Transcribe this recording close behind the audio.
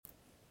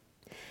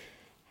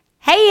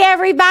Hey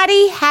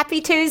everybody,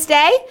 happy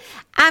Tuesday.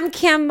 I'm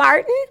Kim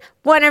Martin,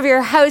 one of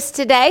your hosts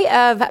today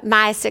of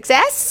My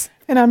Success.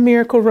 And I'm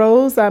Miracle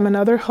Rose. I'm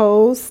another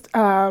host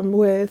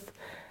with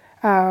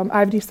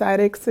I've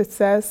Decided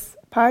Success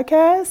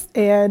podcast.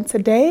 And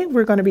today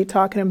we're going to be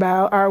talking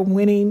about our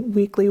winning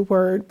weekly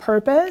word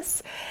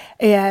purpose.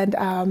 And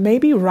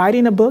maybe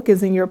writing a book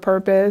is in your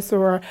purpose,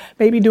 or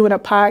maybe doing a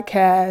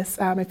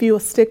podcast. If you will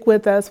stick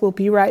with us, we'll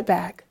be right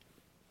back.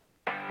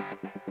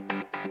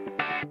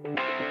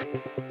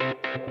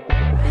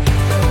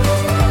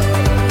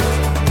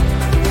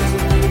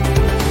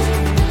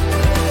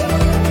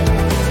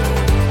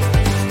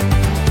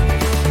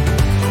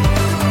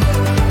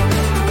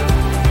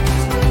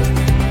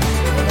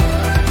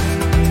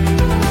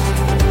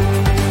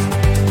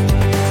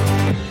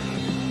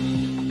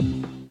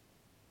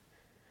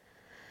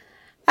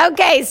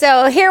 Okay,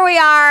 so here we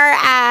are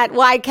at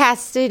Widecast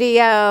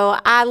Studio.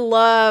 I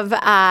love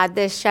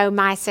this show,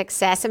 My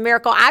Success and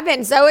Miracle. I've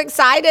been so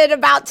excited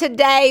about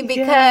today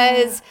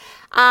because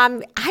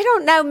I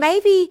don't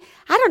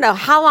know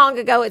how long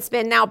ago it's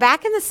been now.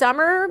 Back in the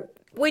summer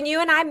when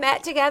you and I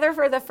met together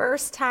for the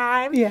first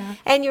time,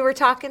 and you were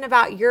talking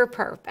about your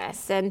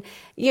purpose and,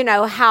 you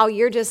know, how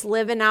you're just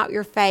living out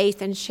your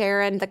faith and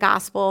sharing the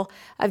gospel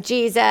of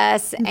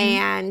Jesus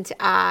and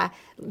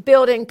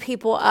building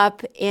people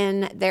up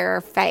in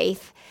their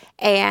faith.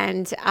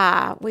 And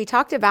we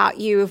talked about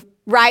you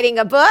writing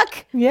a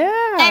book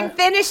and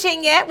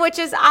finishing it, which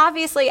is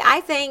obviously,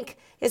 I think,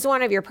 is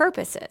one of your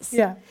purposes.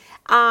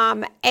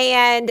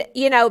 And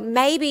you know,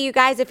 maybe you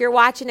guys, if you're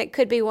watching, it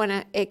could be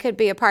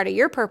a part of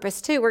your purpose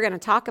too. We're going to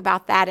talk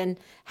about that and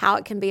how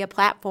it can be a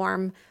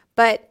platform,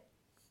 but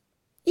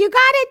you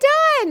got it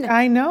done.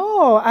 I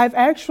know. I've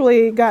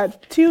actually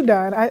got 2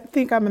 done. I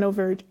think I'm an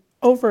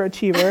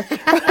overachiever.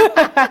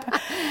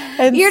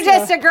 And you're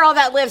just a girl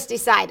that lives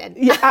decided.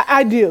 Yeah,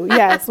 I do.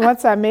 Yes.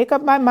 Once I make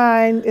up my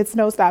mind, it's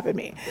no stopping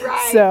me.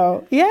 Right.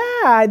 So yeah,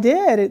 I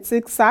did. It's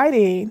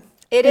exciting.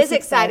 It is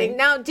exciting.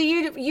 Now, do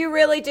you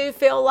really do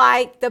feel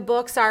like the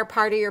books are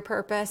part of your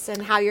purpose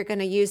and how you're going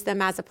to use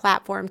them as a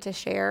platform to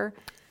share?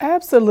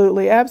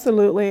 Absolutely.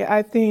 Absolutely.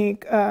 I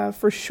think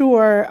for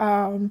sure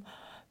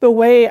the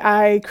way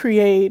I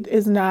create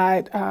is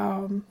not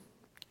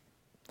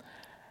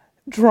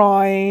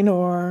drawing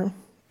or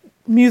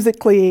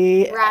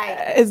musically.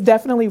 Right. It's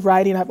definitely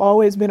writing. I've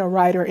always been a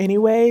writer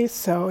anyway,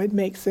 so it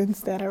makes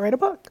sense that I write a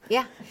book.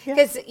 Yeah,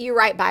 because you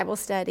write Bible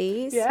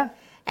studies. Yeah.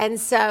 And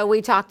so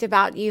we talked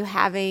about you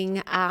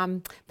having,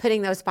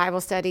 putting those Bible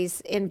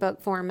studies in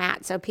book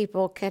format so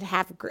people could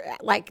have,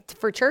 like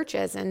for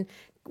churches and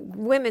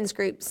women's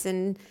groups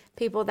and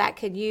people that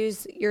could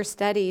use your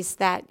studies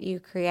that you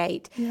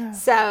create. Yeah.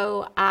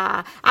 So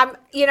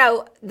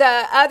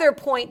the other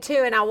point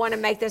too, and I want to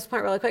make this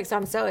point really quick, so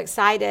I'm so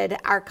excited,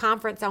 our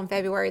conference on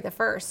February the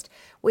 1st,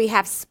 we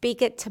have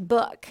Speak It to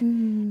Book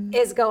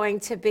is going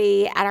to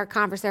be at our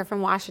conference there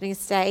from Washington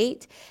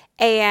State.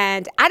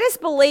 And I just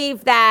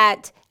believe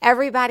that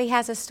everybody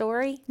has a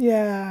story.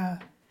 Yeah.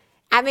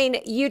 I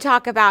mean, you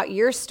talk about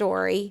your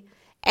story,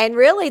 and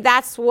really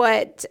that's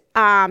what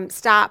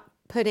Stop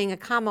Putting a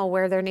Comma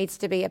Where There Needs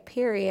to Be a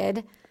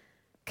Period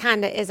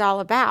kind of is all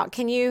about.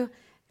 Can you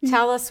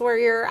tell us where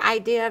your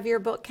idea of your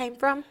book came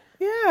from?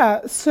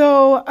 Yeah,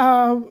 so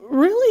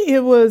really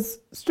it was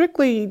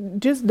strictly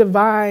just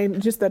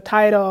divine, just the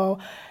title.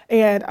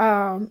 And,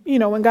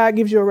 when God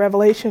gives you a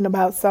revelation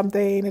about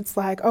something, it's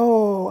like,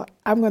 oh,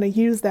 I'm going to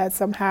use that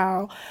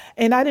somehow.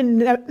 And I didn't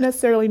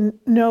necessarily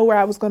know where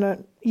I was going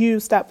to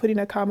use Stop Putting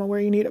a Comma Where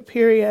You Need a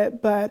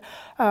Period. But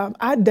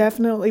I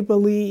definitely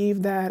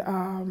believe that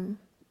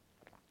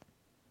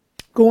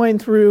going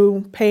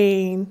through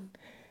pain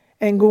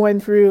and going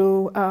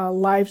through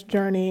life's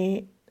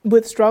journey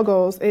with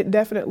struggles, it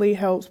definitely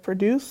helps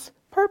produce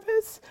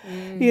purpose,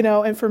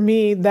 and for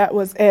me, that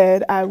was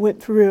it. I went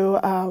through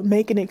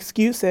making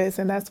excuses,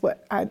 and that's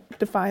what I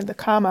defined the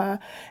comma,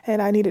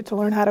 and I needed to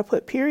learn how to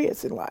put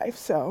periods in life.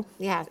 So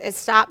yeah, it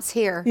stops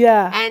here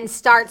and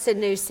starts a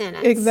new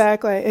sentence.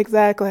 Exactly.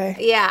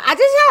 Yeah, I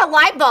just had a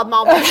light bulb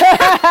moment.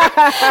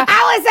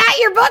 I was at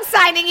your book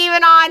signing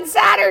even on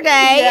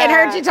Saturday and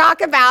heard you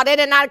talk about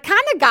it, and I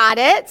kind of got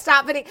it.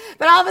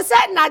 But all of a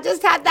sudden, I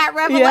just had that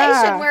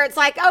revelation where it's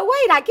like, oh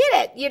wait, I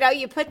get it.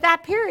 You put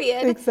that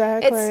period.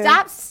 Exactly.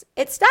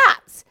 It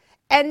stops.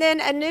 And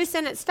then a new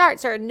sentence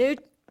starts, or a new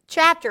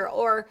chapter,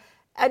 or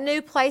a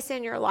new place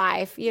in your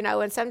life,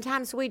 and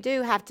sometimes we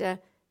do have to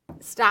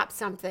stop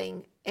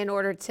something in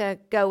order to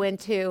go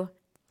into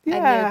a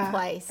new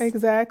place.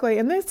 Exactly.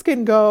 And this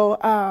can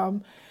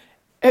go,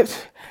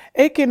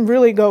 it can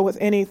really go with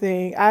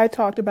anything. I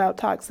talked about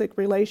toxic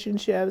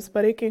relationships,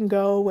 but it can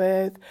go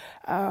with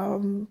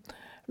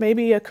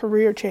maybe a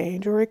career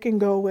change, or it can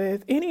go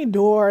with any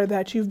door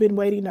that you've been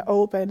waiting to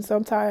open.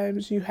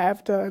 Sometimes you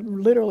have to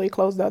literally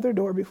close the other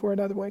door before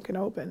another one can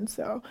open.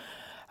 So,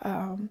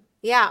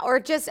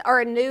 or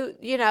a new,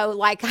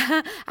 like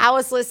I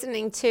was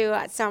listening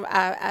to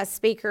a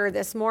speaker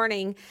this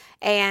morning,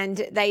 and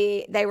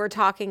they were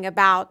talking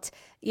about,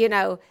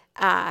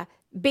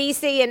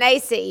 BC and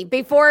AC,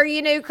 before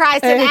you knew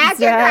Christ and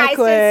after Christ.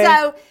 And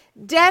so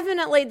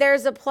definitely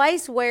there's a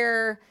place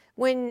where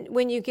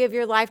when you give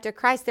your life to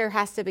Christ, there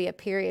has to be a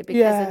period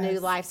because a new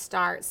life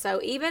starts. So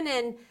even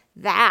in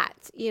that,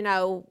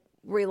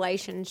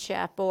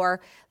 relationship,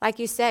 or like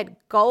you said,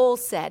 goal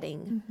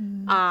setting,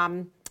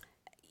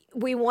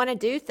 we want to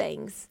do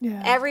things.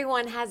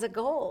 Everyone has a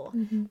goal.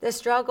 The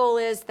struggle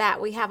is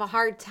that we have a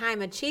hard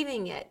time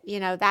achieving it.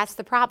 That's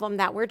the problem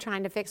that we're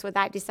trying to fix with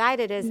I've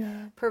Decided is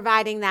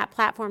providing that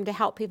platform to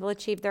help people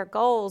achieve their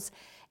goals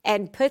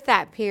and put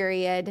that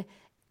period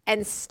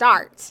and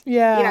start.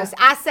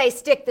 I say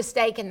stick the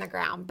stake in the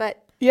ground,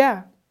 but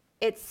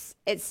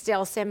it's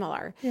still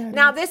similar.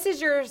 Now this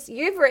is yours.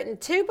 You've written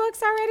 2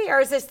 books already, or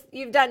is this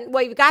you've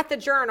got the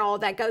journal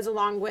that goes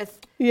along with?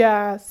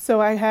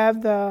 So I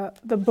have the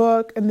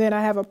book, and then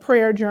I have a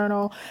prayer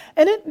journal,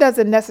 and it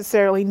doesn't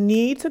necessarily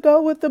need to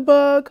go with the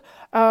book,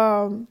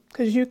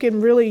 because you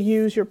can really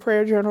use your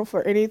prayer journal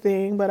for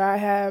anything, but I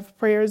have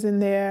prayers in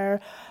there,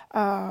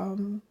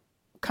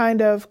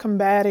 kind of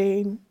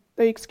combating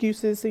the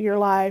excuses in your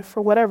life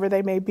for whatever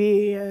they may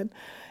be, and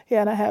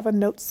I have a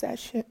note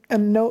section,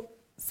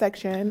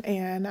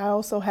 and I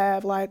also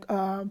have like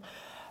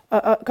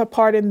a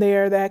part in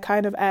there that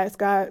kind of asks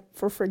God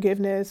for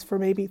forgiveness for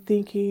maybe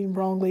thinking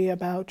wrongly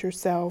about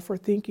yourself or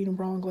thinking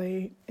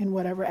wrongly in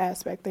whatever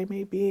aspect they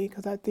may be,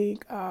 because I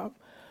think a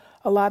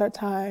lot of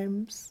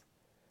times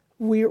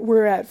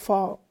we're at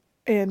fault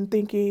in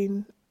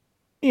thinking,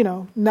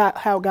 not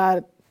how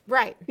God.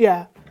 Right.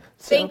 Yeah.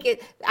 So.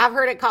 I've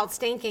heard it called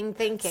stinking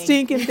thinking.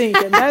 Stinking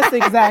thinking. That's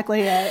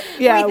exactly it.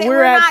 Yeah,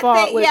 we're at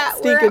fault with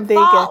stinking thinking.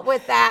 We're at fault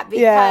with that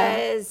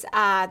because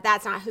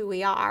that's not who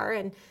we are,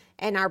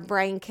 and our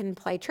brain can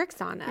play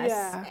tricks on us.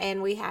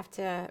 And we have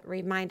to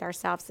remind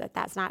ourselves that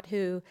that's not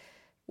who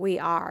we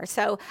are.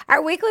 So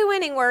our weekly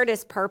winning word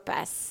is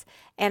purpose.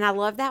 And I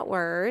love that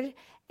word.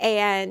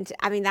 And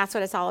I mean, that's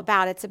what it's all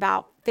about. It's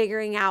about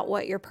figuring out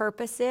what your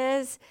purpose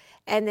is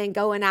and then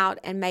going out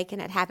and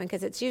making it happen,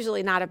 because it's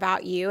usually not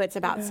about you. It's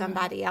about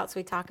somebody else.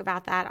 We talk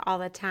about that all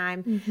the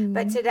time.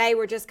 But today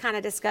we're just kind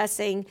of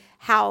discussing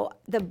how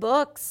the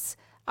books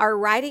are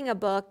writing a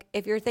book.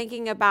 If you're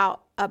thinking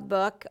about a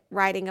book,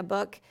 writing a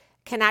book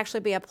can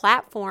actually be a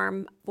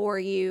platform for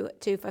you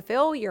to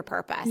fulfill your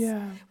purpose.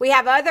 We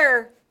have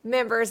other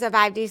members of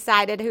I've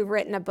Decided who've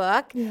written a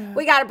book.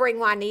 We got to bring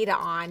Juanita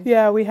on.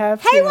 We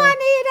have Hey,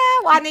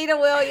 Juanita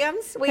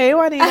Williams. Hey,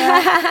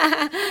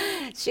 Juanita.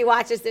 She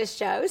watches this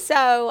show.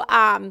 So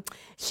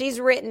she's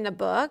written a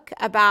book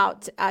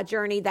about a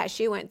journey that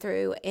she went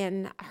through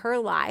in her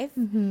life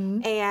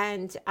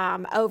and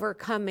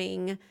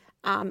overcoming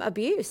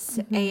abuse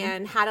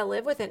and how to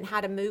live with it and how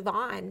to move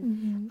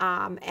on.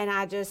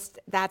 And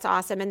that's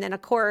awesome. And then,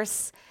 of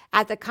course,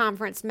 at the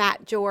conference,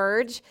 Matt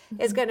George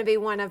is going to be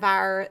one of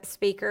our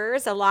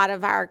speakers. A lot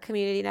of our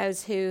community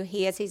knows who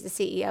he is. He's the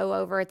CEO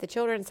over at the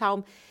Children's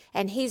Home,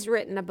 and he's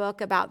written a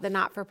book about the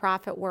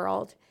not-for-profit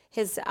world.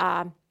 He's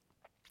going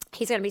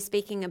to be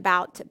speaking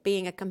about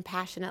being a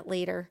compassionate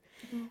leader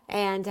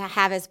and to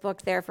have his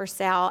book there for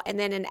sale. And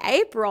then in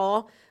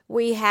April,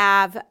 we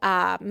have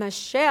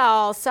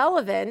Michelle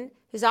Sullivan,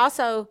 who's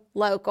also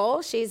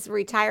local. She's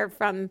retired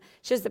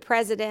she's the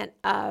president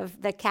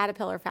of the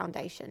Caterpillar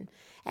Foundation.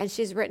 And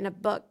she's written a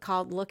book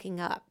called Looking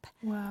Up.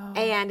 Wow.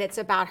 And it's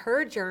about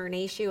her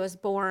journey. She was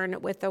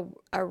born with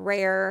a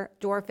rare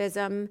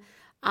dwarfism,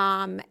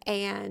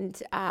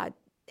 and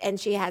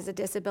she has a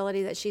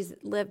disability that she's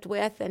lived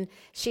with, and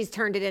she's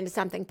turned it into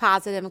something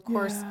positive. Of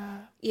course,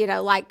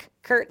 like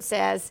Kurt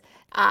says,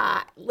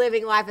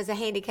 living life as a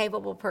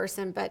handy-capable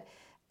person, but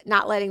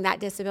not letting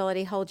that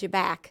disability hold you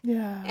back.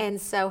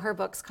 And so her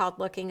book's called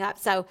Looking Up.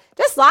 So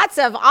just lots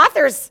of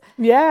authors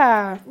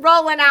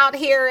rolling out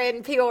here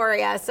in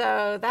Peoria.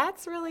 So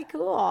that's really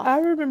cool. I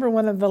remember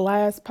one of the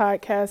last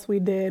podcasts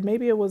we did,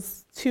 maybe it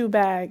was 2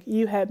 back,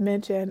 you had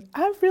mentioned,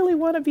 I really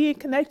want to be in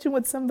connection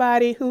with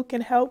somebody who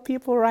can help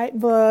people write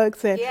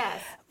books. And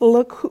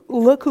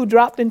look who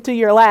dropped into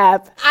your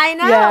lap. I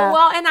know.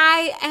 Well,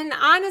 and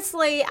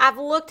honestly, I've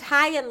looked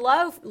high and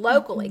low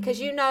locally, because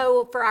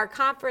for our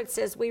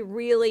conferences, we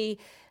really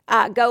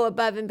go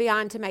above and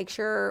beyond to make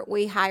sure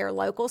we hire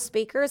local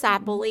speakers. I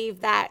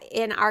believe that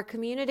in our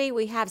community,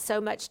 we have so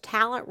much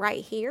talent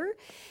right here.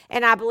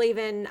 And I believe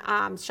in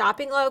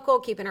shopping local,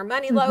 keeping our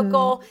money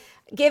local,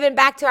 giving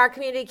back to our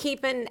community,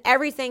 keeping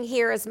everything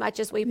here as much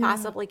as we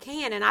possibly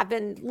can. And I've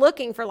been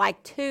looking for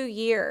like 2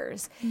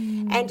 years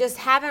and just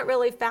haven't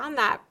really found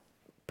that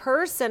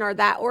person or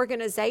that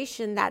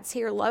organization that's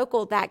here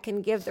local that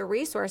can give the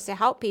resource to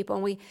help people.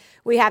 And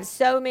we have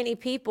so many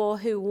people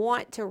who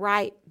want to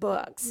write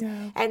books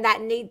and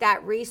that need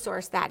that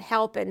resource, that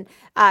help, and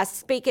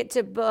Speak It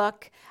to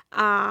Book.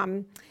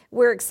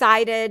 We're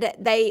excited.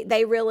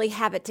 They really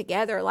have it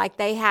together. Like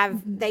they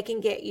can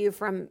get you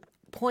from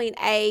point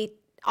A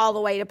all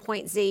the way to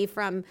point Z,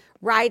 from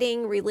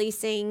writing,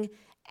 releasing,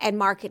 and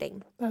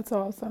marketing. That's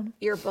awesome.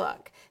 Your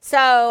book.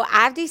 So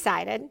I've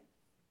decided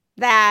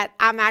that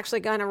I'm actually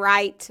going to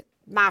write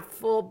my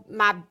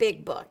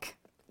big book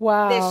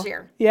this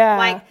year. Yeah.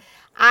 Like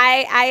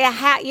I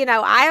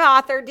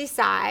authored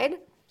Decide,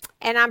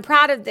 and I'm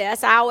proud of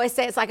this. I always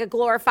say it's like a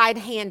glorified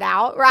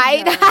handout,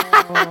 right?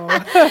 No.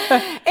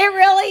 It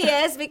really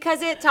is,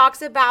 because it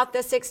talks about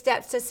the 6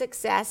 steps to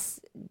success,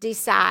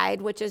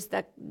 Decide, which is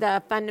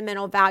the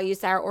fundamental values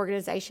that our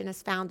organization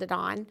is founded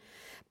on.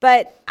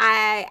 But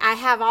I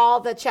have all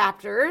the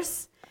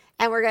chapters,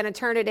 and we're going to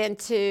turn it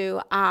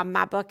into,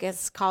 my book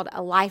is called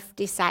A Life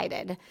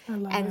Decided.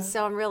 And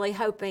so I'm really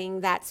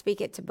hoping that Speak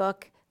It to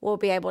Book will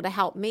be able to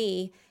help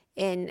me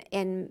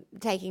in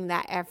taking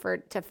that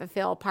effort to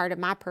fulfill part of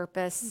my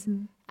purpose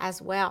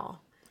as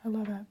well. I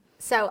love it.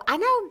 So I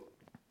know,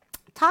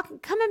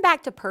 coming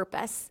back to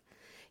purpose,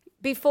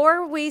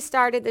 before we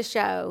started the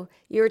show,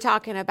 you were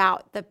talking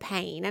about the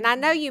pain, and I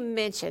know you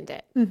mentioned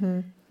it,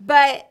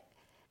 but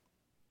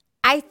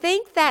I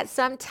think that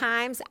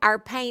sometimes our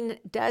pain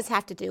does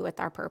have to do with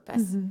our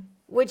purpose.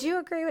 Would you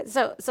agree with,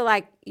 so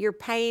like your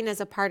pain is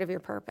a part of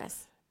your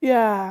purpose?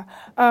 Yeah,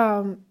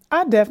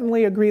 I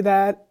definitely agree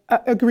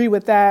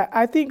with that.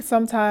 I think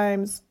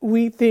sometimes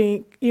we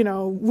think,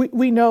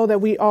 we know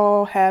that we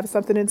all have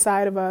something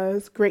inside of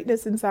us,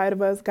 greatness inside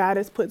of us. God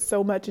has put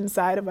so much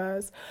inside of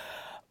us,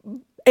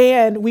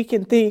 and we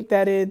can think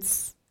that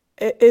it's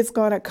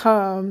going to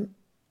come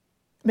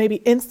maybe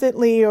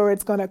instantly, or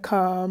it's going to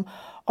come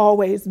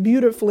always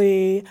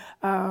beautifully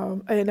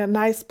in a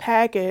nice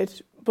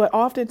package. But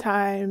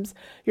oftentimes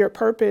your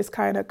purpose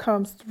kind of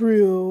comes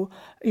through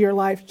your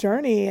life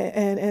journey,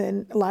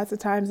 and lots of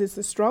times it's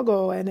a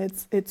struggle, and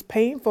it's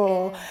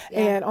painful. Yeah.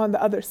 And on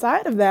the other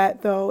side of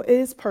that, though,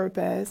 is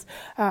purpose.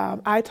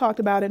 I talked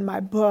about in my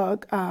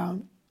book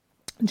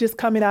just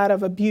coming out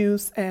of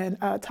abuse and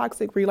a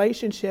toxic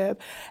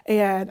relationship.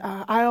 And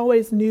I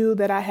always knew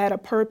that I had a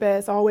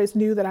purpose, always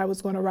knew that I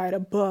was going to write a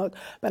book,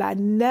 but I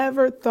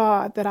never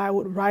thought that I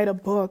would write a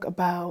book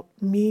about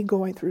me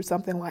going through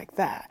something like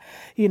that.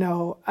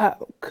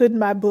 Couldn't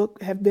my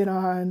book have been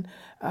on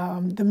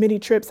the many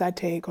trips I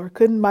take, or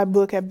couldn't my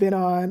book have been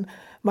on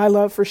my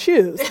love for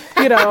shoes,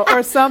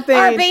 or something.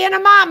 Or being a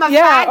mom of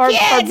 5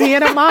 kids. Or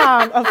being a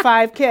mom of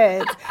 5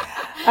 kids.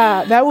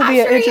 That would be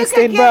an sure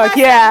interesting book.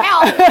 Yeah.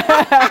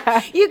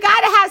 You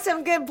got to have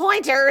some good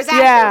pointers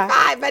after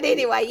 5. But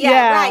anyway,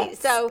 right.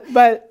 So,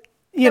 but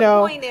the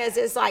point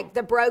is like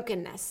the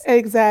brokenness.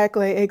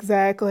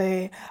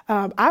 Exactly.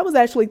 I was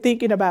actually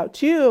thinking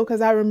about you, because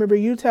I remember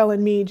you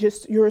telling me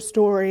just your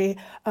story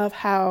of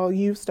how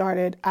you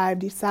started I've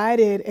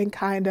Decided, and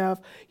kind of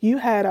you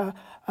had a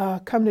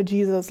come to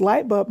Jesus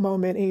light bulb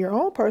moment in your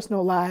own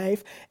personal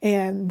life,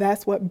 and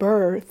that's what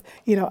birthed,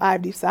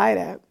 I've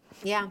Decided.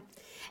 Yeah.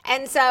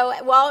 And so,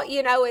 well,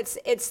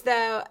 it's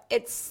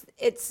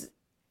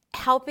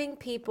helping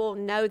people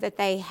know that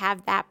they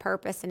have that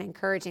purpose and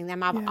encouraging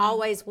them. I've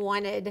always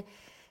wanted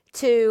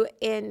to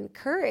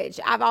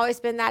encourage. I've always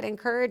been that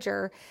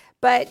encourager,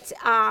 but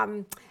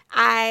I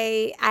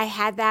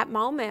had that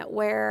moment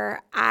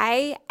where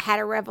I had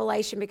a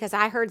revelation, because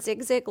I heard Zig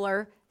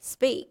Ziglar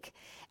speak,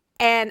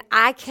 and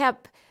I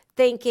kept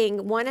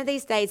thinking, one of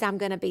these days I'm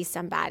going to be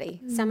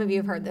somebody. Some of you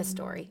have heard this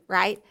story,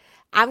 right?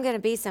 I'm going to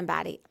be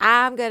somebody.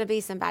 I'm going to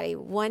be somebody.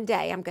 One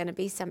day I'm going to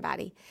be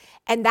somebody.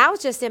 And that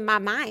was just in my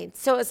mind.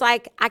 So it's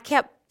like I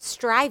kept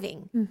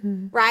striving,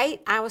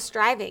 right? I was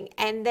striving.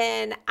 And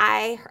then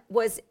I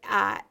was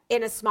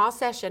in a small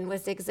session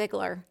with Zig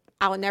Ziglar.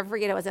 I will never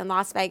forget, it was in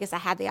Las Vegas. I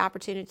had the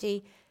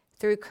opportunity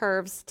through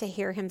Curves to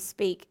hear him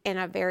speak in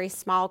a very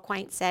small,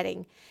 quaint setting.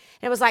 And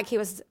it was like he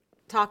was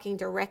talking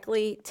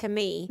directly to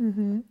me,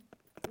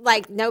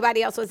 like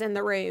nobody else was in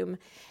the room.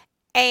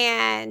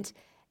 And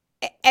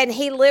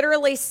he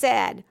literally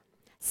said,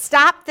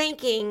 stop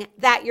thinking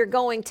that you're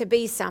going to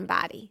be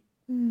somebody.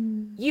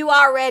 You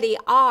already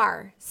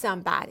are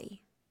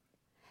somebody.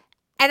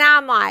 And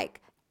I'm like,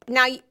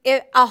 now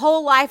a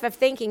whole life of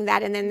thinking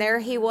that, and then there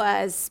he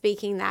was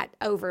speaking that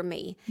over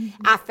me.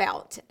 I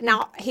felt,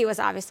 now he was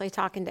obviously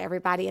talking to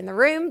everybody in the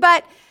room,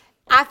 but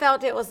I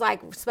felt it was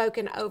like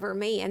spoken over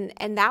me.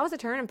 And that was a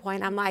turning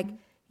point. I'm like,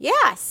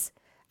 yes,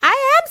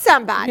 I am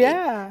somebody.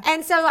 Yeah.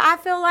 And so I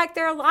feel like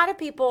there are a lot of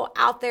people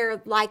out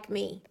there like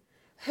me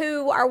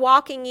who are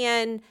walking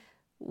in,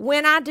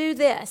 when I do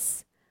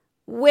this,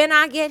 when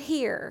I get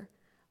here,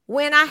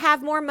 when I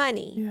have more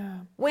money,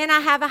 when I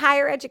have a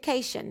higher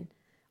education,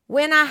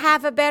 when I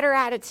have a better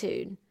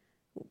attitude,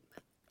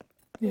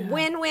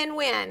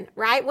 win,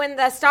 right? When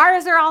the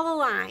stars are all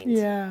aligned,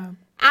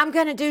 I'm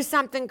going to do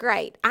something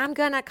great. I'm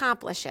going to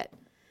accomplish it.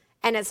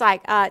 And it's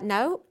like,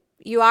 no,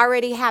 you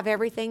already have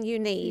everything you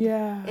need.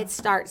 Yeah. It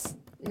starts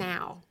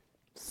now.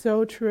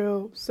 So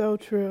true. So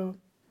true.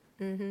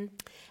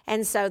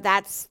 And so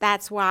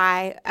that's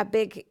why a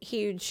big,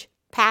 huge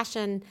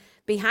passion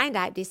behind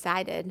I've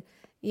Decided,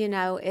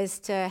 is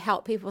to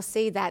help people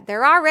see that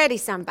they're already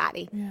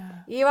somebody. Yeah.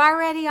 You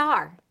already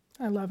are.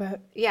 I love it.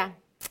 Yeah,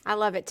 I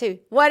love it too.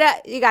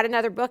 What you got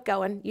another book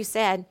going? You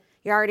said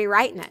You're already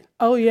writing it.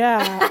 Oh,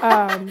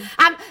 yeah.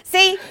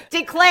 See,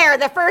 declare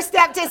the first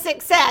step to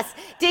success.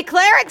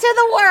 Declare it to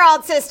the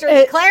world, sister.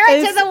 Declare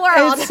it to the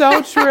world. It's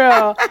so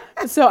true.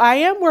 So I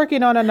am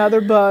working on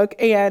another book,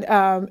 and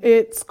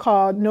it's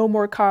called No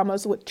More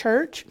Commas with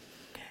Church.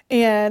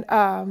 And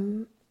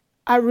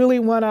I really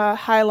want to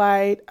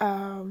highlight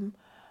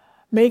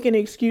making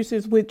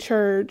excuses with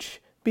church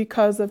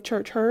because of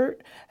church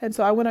hurt. And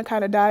so I want to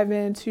kind of dive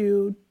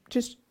into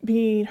just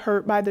being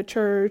hurt by the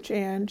church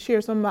and share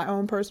some of my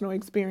own personal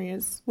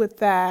experience with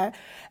that,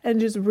 and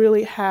just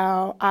really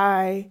how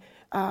I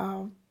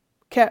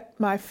kept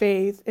my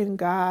faith in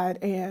God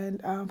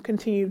and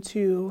continue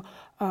to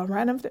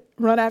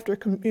run after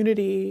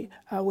community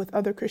with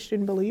other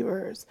Christian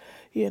believers,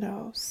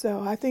 So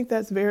I think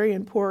that's very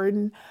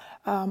important.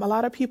 A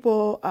lot of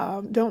people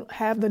don't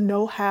have the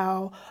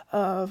know-how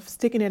of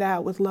sticking it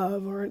out with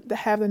love, or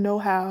have the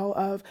know-how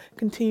of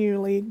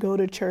continually go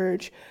to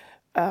church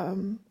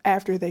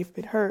after they've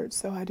been hurt.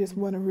 So I just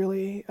want to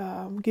really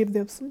give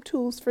them some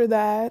tools for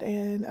that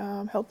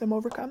and help them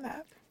overcome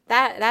that.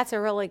 That's a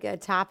really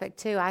good topic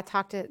too.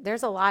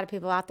 There's a lot of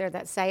people out there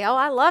that say, "Oh,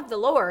 I love the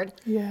Lord.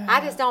 Yeah. I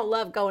just don't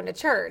love going to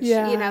church."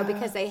 Yeah.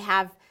 Because they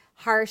have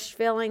harsh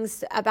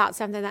feelings about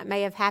something that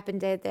may have happened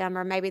to them,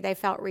 or maybe they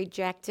felt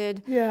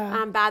rejected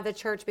by the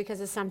church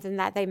because of something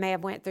that they may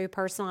have went through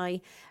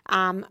personally.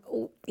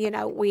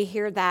 We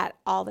hear that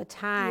all the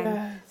time.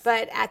 Yes.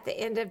 But at the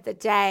end of the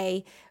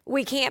day,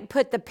 we can't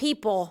put the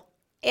people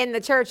in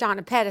the church on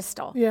a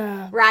pedestal.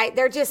 Yeah. Right?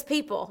 They're just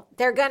people.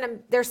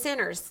 They're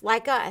sinners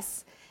like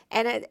us.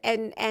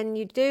 And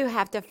you do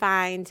have to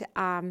find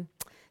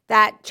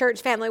that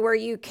church family where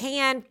you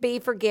can be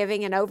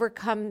forgiving and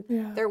overcome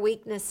their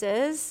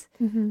weaknesses,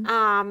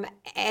 and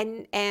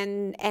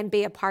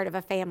be a part of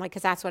a family,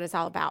 because that's what it's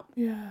all about.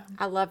 Yeah.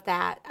 I love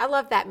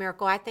that,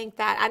 Miracle. I think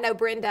that I know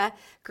Brenda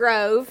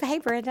Grove. Hey,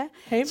 Brenda.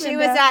 Hey, She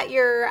Brenda. was at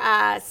your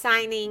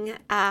signing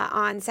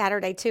on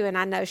Saturday too, and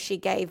I know she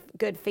gave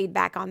good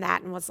feedback on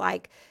that and was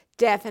like,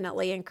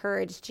 definitely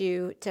encouraged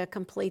you to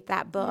complete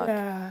that book,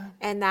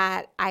 and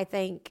that I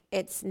think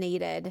it's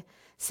needed.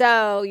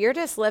 So you're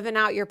just living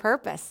out your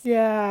purpose.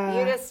 Yeah.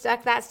 You just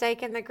stuck that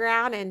stake in the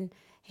ground, and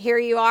here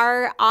you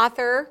are,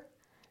 author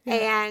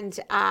and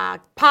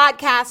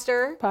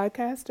podcaster.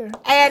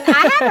 And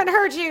I haven't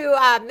heard you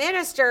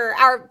minister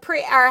or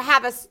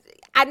have a.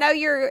 I know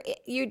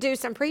you do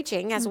some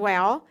preaching as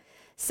well.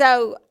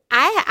 So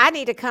I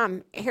need to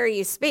come hear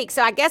you speak.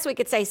 So I guess we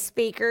could say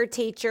speaker,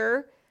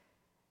 teacher.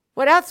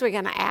 What else are we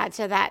going to add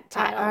to that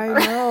title? I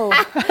know.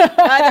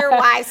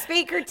 Otherwise,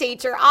 speaker,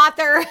 teacher,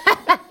 author.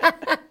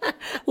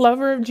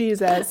 Lover of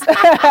Jesus. That's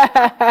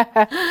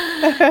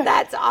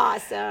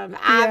awesome.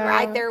 I'm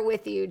right there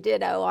with you.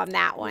 Ditto on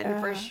that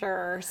one for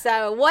sure.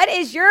 So what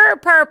is your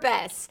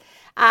purpose?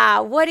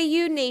 What do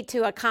you need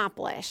to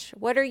accomplish?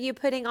 What are you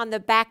putting on the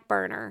back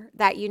burner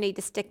that you need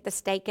to stick the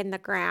stake in the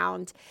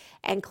ground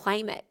and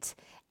claim it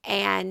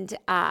and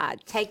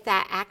take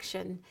that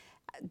action?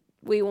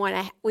 We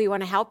want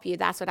to help you.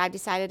 That's what I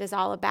decided is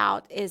all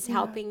about, is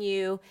helping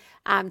you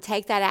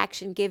take that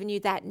action, giving you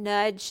that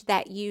nudge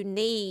that you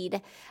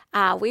need.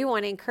 We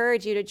want to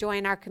encourage you to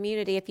join our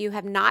community. If you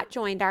have not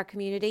joined our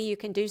community, you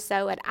can do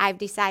so at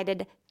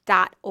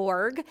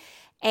I'veDecided.org,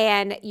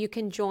 and you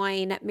can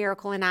join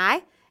Miracle and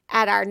I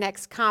at our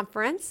next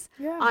conference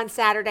on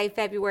Saturday,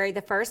 February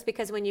the 1st,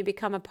 because when you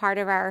become a part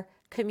of our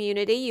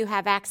community, you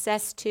have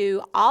access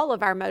to all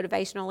of our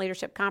motivational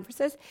leadership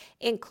conferences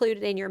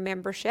included in your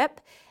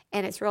membership.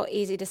 And it's real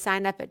easy to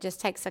sign up. It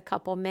just takes a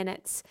couple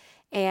minutes.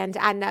 And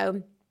I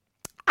know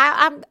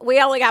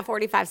we only got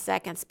 45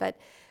 seconds, but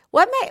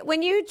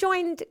when you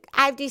joined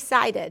I've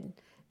Decided,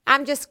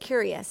 I'm just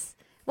curious.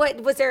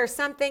 Was there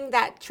something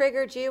that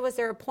triggered you? Was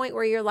there a point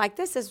where you're like,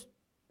 I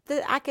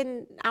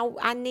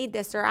need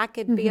this, or I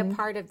could be a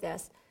part of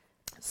this?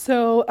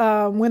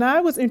 So when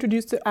I was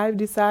introduced to I've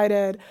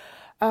Decided,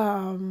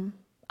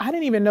 I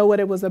didn't even know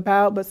what it was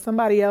about, but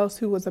somebody else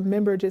who was a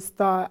member just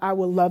thought I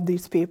would love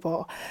these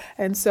people.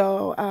 And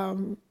so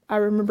I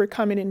remember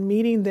coming and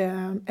meeting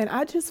them, and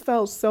I just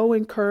felt so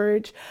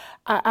encouraged.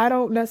 I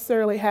don't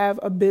necessarily have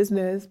a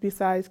business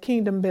besides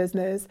Kingdom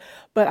Business,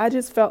 but I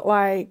just felt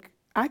like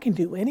I can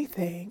do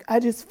anything. I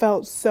just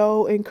felt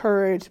so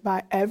encouraged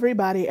by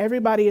everybody.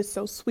 Everybody is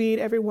so sweet.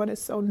 Everyone is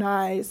so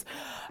nice.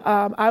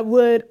 I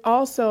would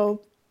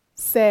also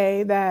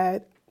say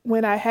that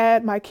when I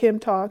had my Kim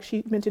talk,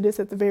 she mentioned this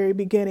at the very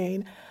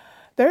beginning,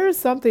 there is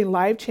something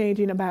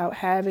life-changing about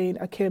having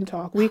a Kim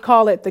talk. We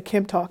call it the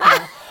Kim talk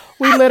now.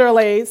 We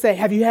literally say,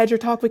 have you had your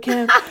talk with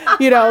Kim?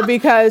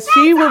 Because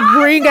she will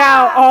bring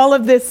out all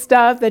of this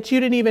stuff that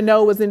you didn't even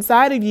know was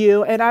inside of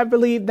you. And I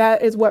believe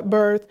that is what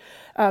birthed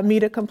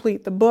me to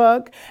complete the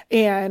book.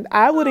 And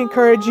I would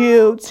encourage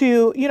you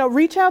to,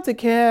 reach out to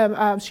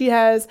Kim. She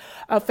has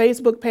a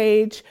Facebook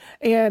page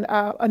and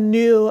a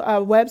new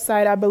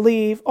website, I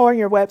believe, on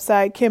your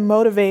website, Kim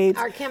Motivates.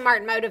 Or Kim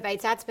Martin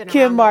Motivates. That's been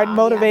Kim Martin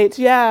while, Motivates,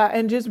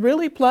 and just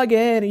really plug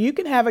in. You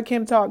can have a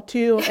Kim talk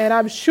too, and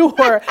I'm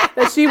sure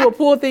that she will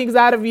pull things things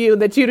out of you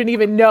that you didn't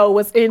even know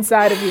was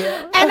inside of you.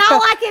 And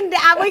all I can,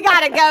 we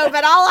got to go,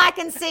 but all I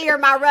can see are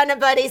my running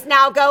buddies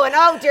now going,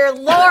 oh, dear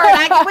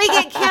Lord, we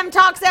get Kim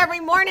Talks every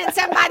morning.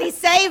 Somebody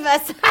save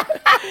us.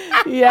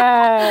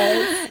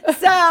 Yes.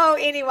 So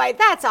anyway,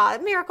 that's all.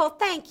 Miracle,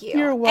 thank you.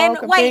 You're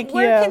welcome. And wait, Thank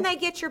where you. can they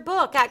get your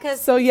book?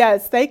 So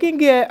yes, they can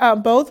get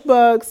both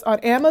books on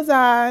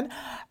Amazon.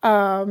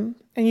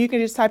 And you can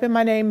just type in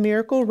my name,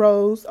 Miracle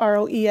Rose,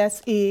 Rose.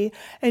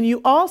 And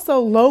you also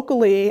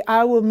locally,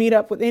 I will meet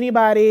up with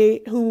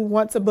anybody who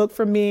wants a book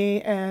from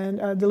me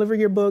and deliver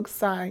your book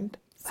signed.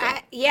 So.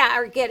 Yeah,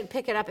 or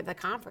pick it up at the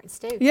conference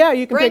too. Yeah,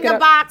 you can bring pick it the up.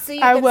 box so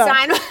you I can will.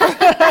 sign.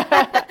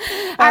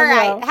 All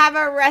right, have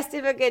a rest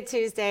of a good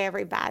Tuesday,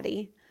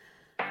 everybody.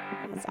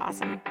 That's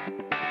awesome.